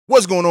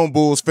What's going on,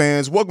 Bulls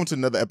fans? Welcome to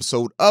another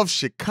episode of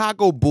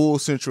Chicago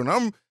Bulls Central.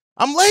 And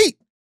I'm late.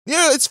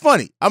 Yeah, it's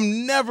funny.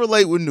 I'm never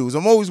late with news.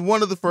 I'm always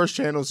one of the first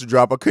channels to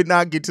drop. I could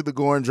not get to the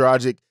Goran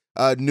Dragic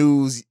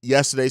news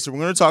yesterday, so we're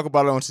going to talk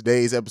about it on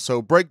today's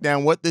episode. Break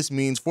down what this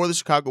means for the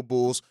Chicago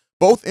Bulls,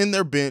 both in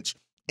their bench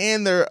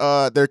and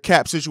their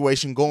cap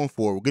situation going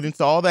forward. We'll get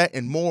into all that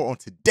and more on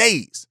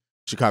today's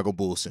Chicago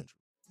Bulls Central.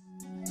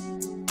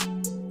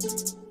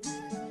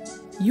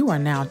 You are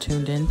now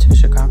tuned in to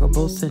Chicago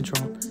Bulls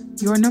Central,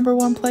 your number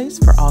one place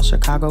for all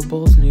Chicago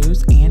Bulls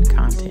news and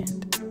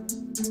content.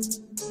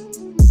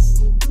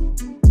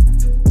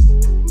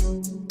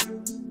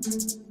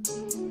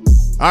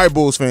 All right,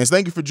 Bulls fans,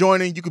 thank you for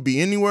joining. You could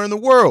be anywhere in the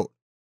world,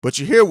 but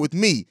you're here with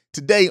me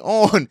today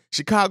on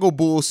Chicago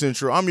Bulls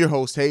Central. I'm your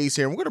host, Haize,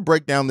 here, and we're going to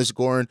break down this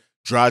Goran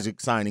Dragic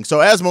signing.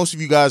 So as most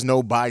of you guys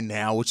know by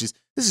now, this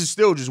is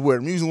still just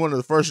weird. I'm usually one of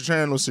the first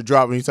channels to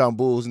drop anytime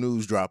Bulls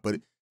news drop,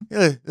 but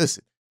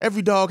listen,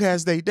 every dog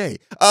has their day.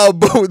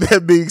 But with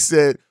that being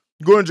said,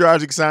 Goran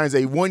Dragic signs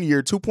a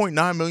one-year,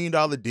 $2.9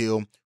 million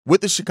deal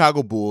with the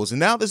Chicago Bulls, and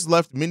now this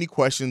left many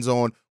questions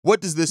on what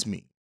does this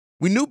mean?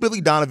 We knew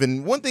Billy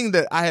Donovan. One thing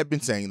that I have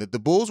been saying, that the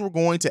Bulls were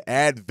going to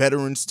add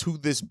veterans to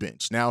this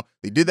bench. Now,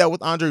 they did that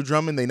with Andre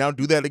Drummond. They now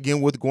do that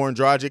again with Goran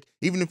Dragic.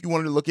 Even if you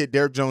wanted to look at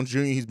Derrick Jones Jr.,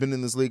 he's been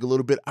in this league a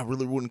little bit. I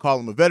really wouldn't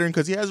call him a veteran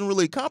because he hasn't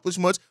really accomplished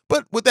much.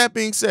 But with that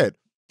being said,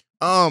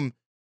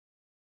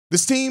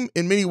 this team,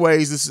 in many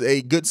ways, this is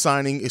a good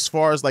signing as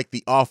far as like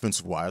the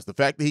offensive wise. The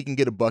fact that he can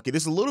get a bucket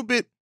is a little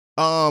bit,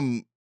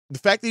 the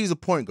fact that he's a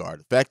point guard,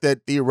 the fact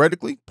that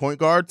theoretically point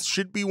guard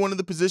should be one of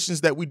the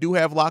positions that we do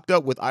have locked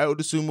up with Ayo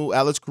Dosunmu,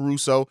 Alex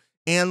Caruso,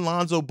 and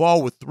Lonzo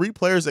Ball, with three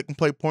players that can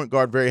play point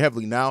guard very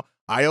heavily. Now,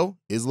 Ayo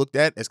is looked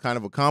at as kind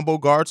of a combo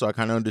guard, so I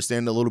kind of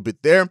understand a little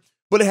bit there.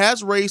 But it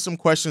has raised some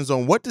questions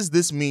on what does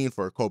this mean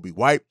for Coby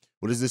White?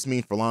 What does this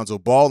mean for Lonzo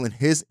Ball and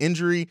his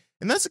injury?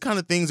 And that's the kind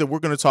of things that we're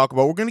going to talk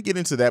about. We're going to get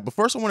into that. But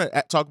first, I want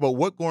to talk about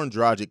what Goran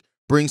Dragic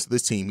brings to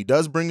this team. He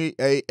does bring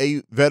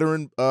a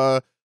veteran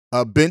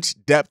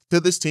bench depth to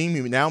this team.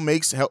 He now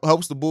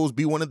helps the Bulls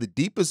be one of the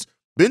deepest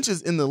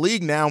benches in the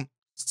league now.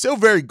 Still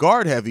very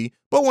guard heavy,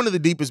 but one of the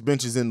deepest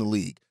benches in the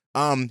league.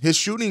 His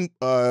shooting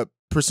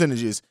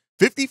percentages,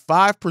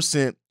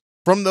 55%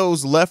 from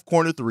those left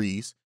corner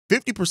threes,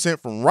 50%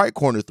 from right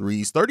corner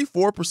threes,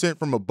 34%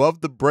 from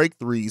above the break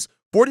threes,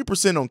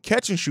 40% on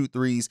catch and shoot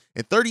threes,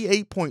 and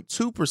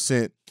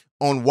 38.2%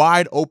 on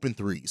wide open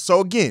threes.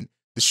 So again,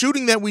 the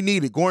shooting that we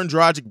needed, Goran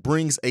Dragic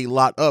brings a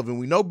lot of, and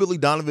we know Billy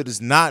Donovan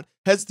is not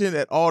hesitant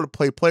at all to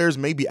play players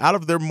maybe out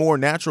of their more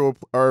natural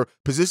or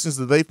positions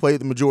that they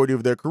played the majority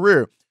of their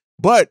career.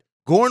 But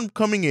Goran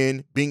coming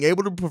in, being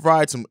able to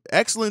provide some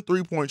excellent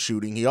three-point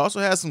shooting. He also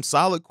has some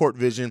solid court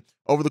vision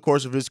over the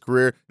course of his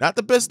career. Not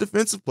the best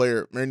defensive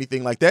player or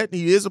anything like that.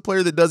 He is a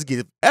player that does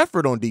give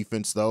effort on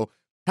defense, though.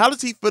 How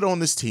does he fit on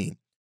this team?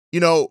 You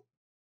know,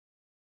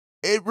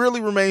 it really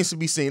remains to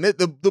be seen.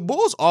 The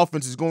Bulls'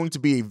 offense is going to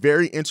be a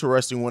very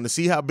interesting one to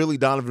see how Billy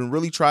Donovan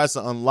really tries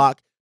to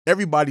unlock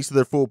everybody to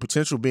their full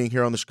potential being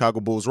here on the Chicago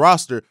Bulls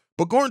roster.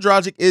 But Goran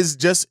Dragic is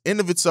just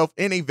in of itself,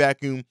 in a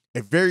vacuum,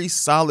 a very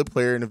solid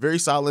player and a very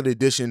solid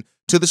addition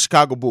to the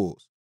Chicago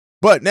Bulls.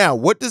 But now,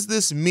 what does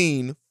this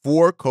mean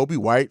for Coby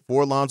White,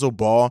 for Lonzo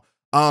Ball?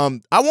 I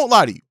won't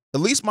lie to you. At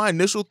least my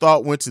initial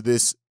thought went to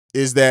this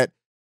is that,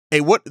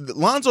 hey,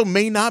 Lonzo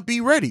may not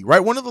be ready, right?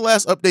 One of the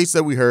last updates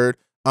that we heard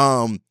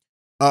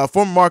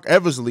from Mark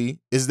Eversley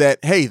is that,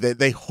 hey, that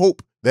they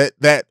hope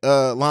that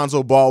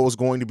Lonzo Ball was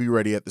going to be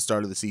ready at the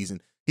start of the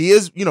season. He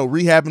is,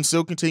 rehabbing,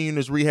 still continuing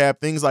his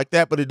rehab, things like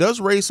that. But it does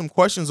raise some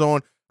questions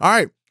on, all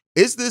right,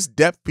 is this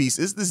depth piece,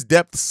 is this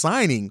depth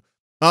signing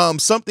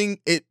something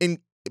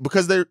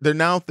because they're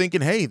now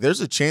thinking, hey, there's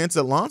a chance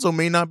that Lonzo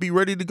may not be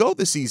ready to go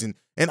this season,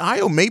 and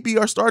Ayo may be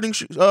our starting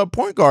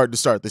point guard to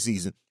start the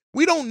season.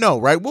 We don't know,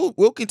 right?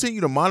 We'll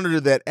continue to monitor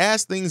that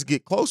as things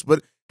get close.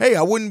 But hey,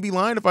 I wouldn't be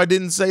lying if I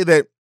didn't say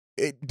that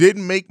it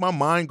didn't make my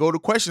mind go to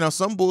question. Now,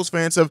 some Bulls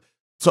fans have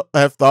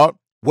thought,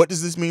 what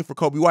does this mean for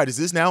Coby White? Is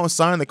this now a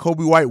sign that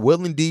Coby White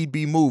will indeed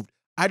be moved?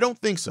 I don't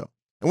think so.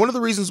 And one of the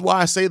reasons why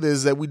I say this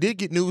is that we did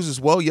get news as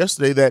well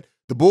yesterday that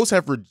the Bulls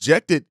have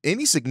rejected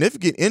any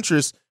significant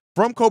interest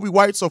from Coby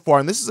White so far.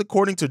 And this is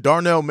according to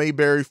Darnell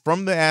Mayberry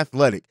from The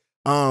Athletic,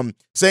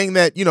 saying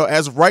that,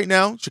 as of right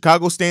now,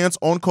 Chicago's stance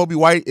on Coby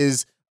White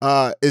is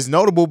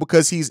notable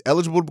because he's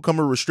eligible to become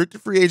a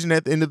restricted free agent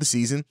at the end of the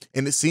season.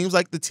 And it seems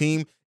like the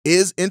team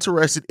is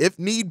interested, if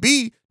need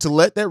be, to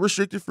let that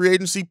restricted free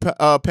agency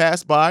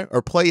pass by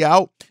or play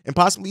out and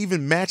possibly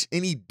even match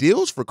any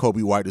deals for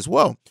Coby White as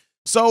well.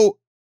 So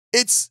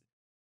this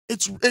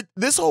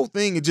whole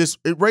thing, it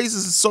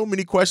raises so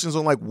many questions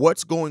on like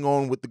what's going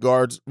on with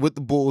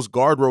the Bulls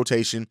guard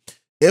rotation.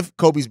 If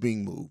Coby's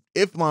being moved,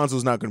 if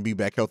Lonzo's not going to be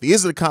back healthy,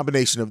 is it a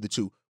combination of the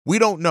two? We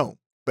don't know.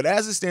 But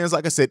as it stands,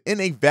 like I said, in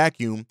a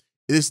vacuum,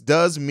 this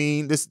does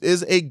mean this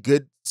is a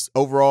good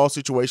overall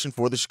situation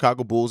for the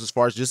Chicago Bulls as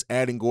far as just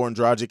adding Goran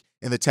Dragic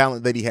and the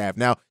talent that he have.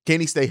 Now, can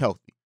he stay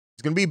healthy?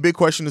 It's going to be a big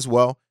question as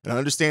well, and I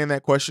understand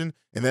that question,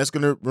 and that's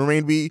going to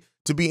remain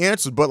to be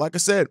answered. But like I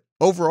said,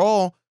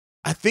 overall,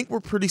 I think we're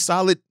pretty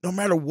solid no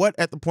matter what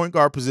at the point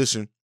guard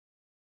position.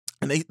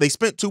 And they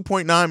spent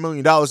 $2.9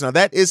 million. Now,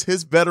 that is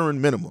his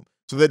veteran minimum.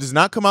 So that does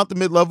not come out the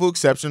mid-level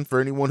exception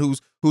for anyone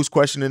who's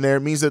questioning there.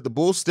 It means that the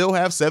Bulls still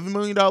have $7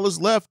 million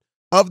left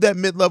of that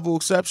mid-level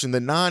exception, the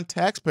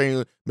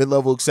non-taxpaying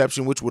mid-level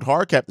exception, which would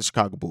hard cap the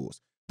Chicago Bulls.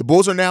 The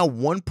Bulls are now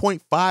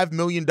 $1.5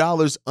 million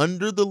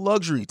under the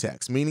luxury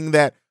tax, meaning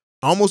that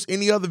almost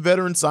any other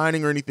veteran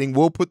signing or anything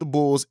will put the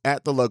Bulls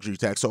at the luxury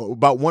tax. So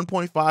about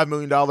 $1.5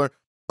 million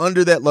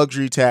under that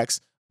luxury tax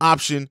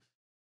option.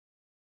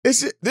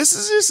 This is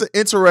just an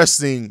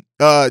interesting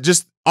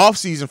just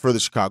offseason for the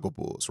Chicago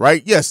Bulls,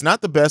 right? Yes,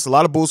 not the best. A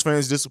lot of Bulls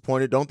fans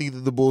disappointed. Don't think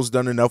that the Bulls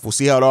done enough. We'll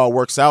see how it all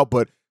works out.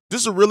 But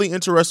this is a really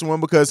interesting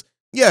one because,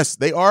 yes,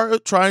 they are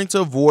trying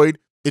to avoid,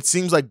 it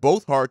seems like,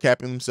 both hard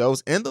capping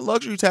themselves and the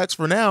luxury tax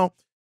for now.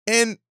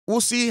 And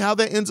we'll see how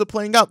that ends up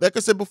playing out. Like I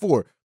said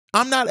before,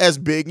 I'm not as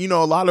big. You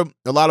know, a lot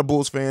of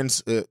Bulls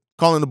fans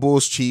calling the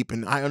Bulls cheap,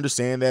 and I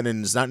understand that,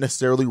 and it's not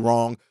necessarily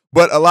wrong.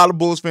 But a lot of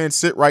Bulls fans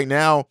sit right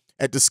now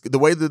at the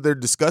way that they're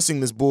discussing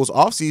this Bulls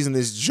offseason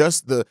is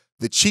just the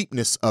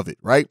cheapness of it,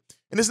 right?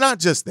 And it's not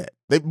just that.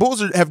 The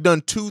Bulls have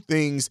done two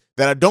things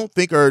that I don't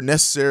think are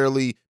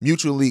necessarily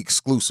mutually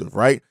exclusive,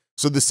 right?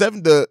 So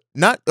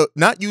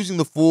not using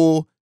the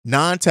full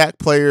non-tax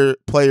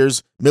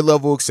players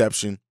mid-level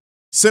exception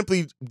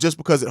simply just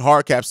because it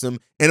hard caps them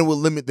and it will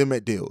limit them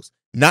at deals.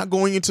 Not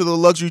going into the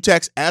luxury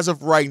tax as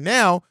of right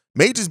now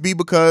may just be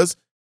because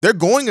they're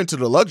going into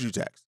the luxury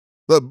tax.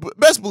 But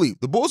best believe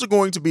the Bulls are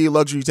going to be a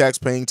luxury tax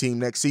paying team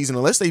next season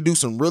unless they do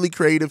some really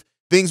creative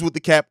things with the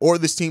cap or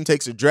this team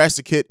takes a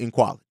drastic hit in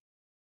quality.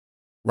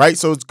 Right?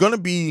 So it's gonna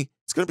be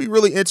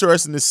really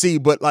interesting to see,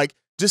 but like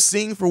just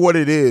seeing for what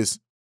it is,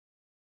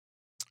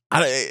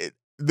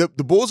 the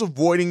Bulls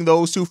avoiding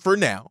those two for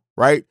now,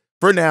 right?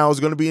 For now is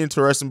going to be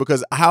interesting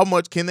because how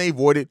much can they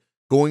avoid it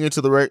going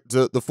into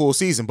the full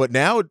season? But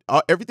now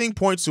everything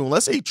points to,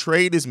 unless a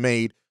trade is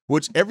made,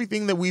 which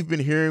everything that we've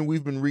been hearing,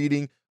 we've been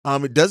reading,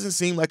 it doesn't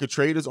seem like a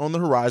trade is on the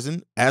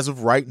horizon as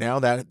of right now.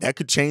 That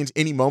could change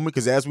any moment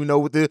because, as we know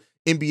with the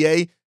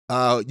NBA,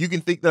 you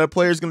can think that a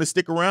player is going to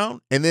stick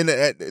around, and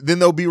then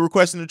they'll be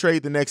requesting a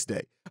trade the next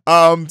day.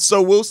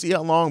 So we'll see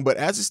how long. But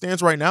as it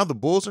stands right now, the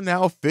Bulls are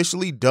now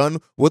officially done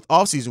with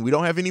offseason. We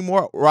don't have any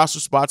more roster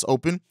spots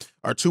open.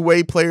 Our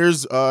two-way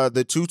players,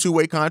 the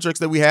two-way contracts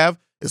that we have,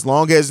 as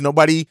long as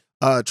nobody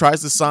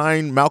tries to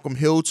sign Malcolm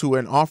Hill to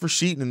an offer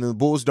sheet and the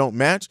Bulls don't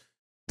match,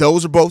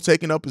 those are both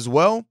taken up as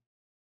well.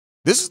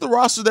 This is the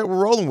roster that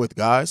we're rolling with,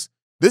 guys.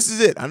 This is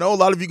it. I know a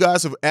lot of you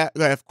guys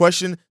have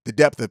questioned the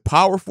depth of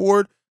power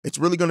forward. It's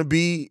really going to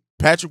be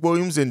Patrick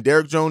Williams and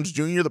Derrick Jones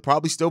Jr. They'll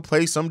probably still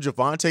play some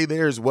Javonte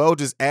there as well,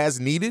 just as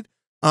needed.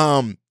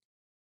 But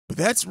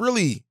that's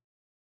really,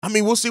 I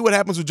mean, we'll see what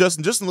happens with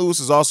Justin. Justin Lewis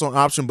is also an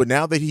option, but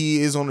now that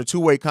he is on a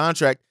two-way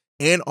contract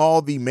and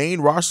all the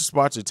main roster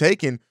spots are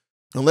taken,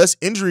 unless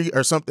injury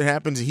or something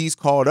happens and he's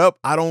called up,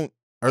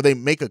 or they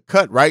make a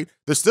cut, right?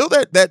 There's still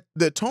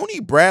the Tony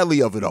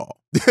Bradley of it all.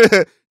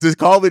 To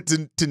call it,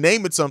 to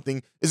name it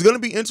something, is going to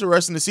be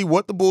interesting to see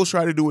what the Bulls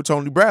try to do with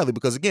Tony Bradley,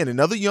 because again,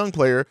 another young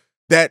player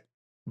that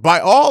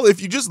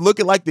if you just look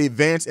at like the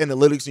advanced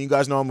analytics, and you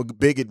guys know I'm a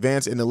big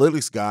advanced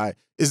analytics guy,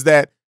 is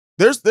that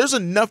there's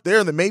enough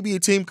there that maybe a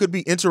team could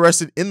be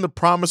interested in the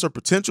promise or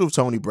potential of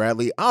Tony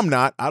Bradley. I'm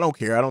not. I don't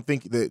care. I don't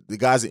think that the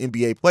guy's an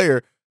NBA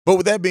player. But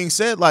with that being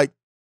said, like,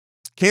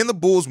 can the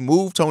Bulls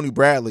move Tony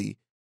Bradley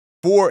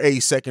for a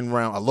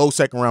low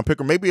second round pick,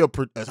 or maybe a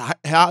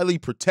highly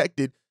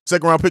protected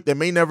second round pick that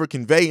may never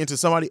convey into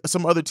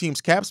some other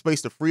team's cap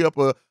space to free up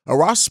a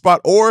roster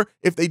spot? Or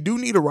if they do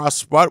need a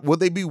roster spot, would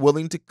they be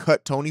willing to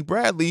cut Tony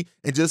Bradley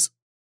and just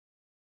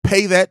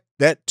pay that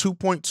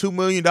 $2.2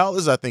 million,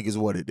 I think is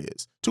what it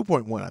is.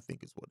 2.1, I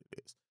think is what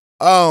it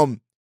is.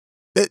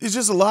 It's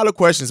just a lot of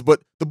questions,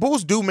 but the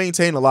Bulls do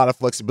maintain a lot of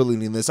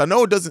flexibility in this. I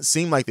know it doesn't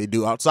seem like they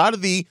do. Outside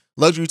of the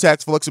luxury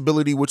tax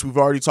flexibility, which we've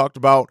already talked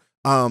about,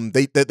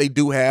 they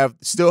do have,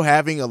 still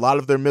having a lot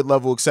of their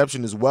mid-level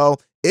exception as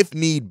well, if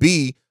need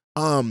be.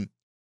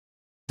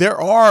 There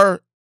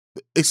are,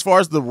 as far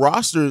as the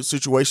roster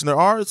situation, there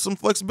are some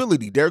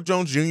flexibility. Derrick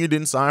Jones Jr.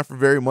 didn't sign for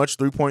very much,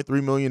 $3.3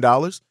 million.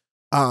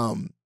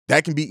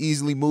 That can be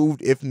easily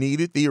moved if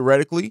needed,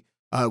 theoretically.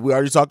 We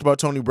already talked about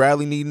Tony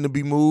Bradley needing to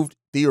be moved,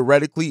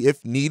 theoretically,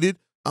 if needed.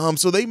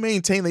 So they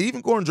maintain that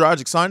even Goran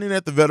Dragic signing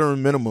at the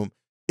veteran minimum,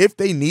 if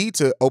they need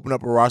to open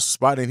up a roster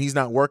spot and he's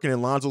not working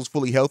and Lonzo's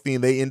fully healthy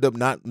and they end up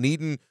not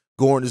needing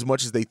Goran as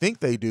much as they think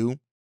they do,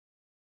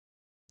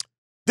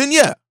 then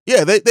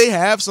they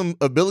have some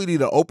ability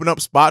to open up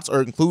spots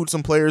or include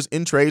some players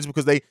in trades,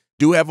 because they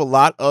do have a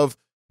lot of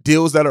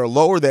deals that are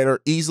lower that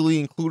are easily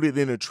included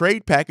in a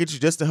trade package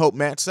just to help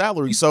match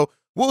salary. So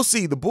we'll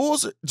see. The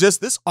Bulls,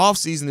 just this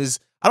offseason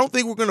I don't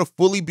think we're going to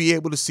fully be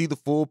able to see the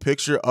full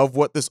picture of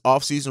what this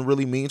offseason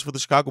really means for the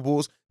Chicago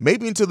Bulls,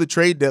 maybe until the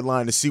trade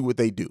deadline to see what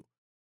they do.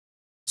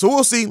 So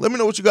we'll see. Let me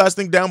know what you guys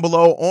think down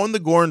below on the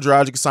Goran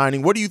Dragic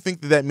signing. What do you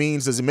think that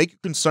means? Does it make you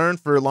concerned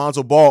for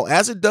Lonzo Ball,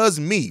 as it does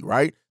me,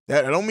 right?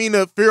 I don't mean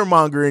to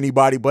fearmonger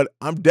anybody, but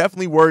I'm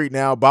definitely worried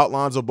now about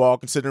Lonzo Ball,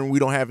 considering we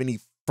don't have any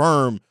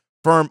firm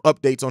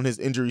updates on his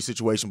injury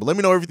situation. But let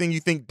me know everything you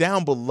think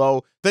down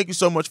below. Thank you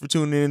so much for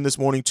tuning in this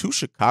morning to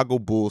Chicago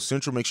Bulls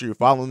Central. Make sure you're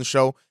following the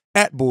show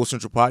at Bulls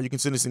Central Pod. You can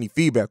send us any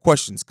feedback,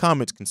 questions,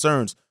 comments,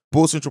 concerns,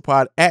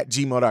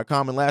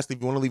 bullcentralpod@gmail.com. And lastly,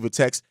 if you want to leave a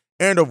text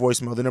and or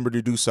voicemail, the number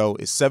to do so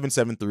is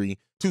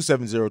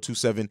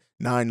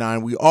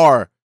 773-270-2799. We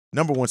are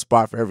number one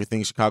spot for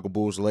everything Chicago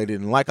Bulls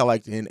related. And like I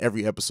like to end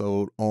every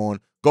episode on,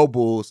 go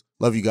Bulls.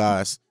 Love you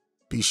guys.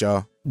 Peace,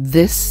 y'all.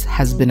 This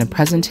has been a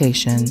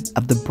presentation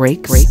of the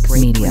Break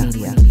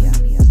Media.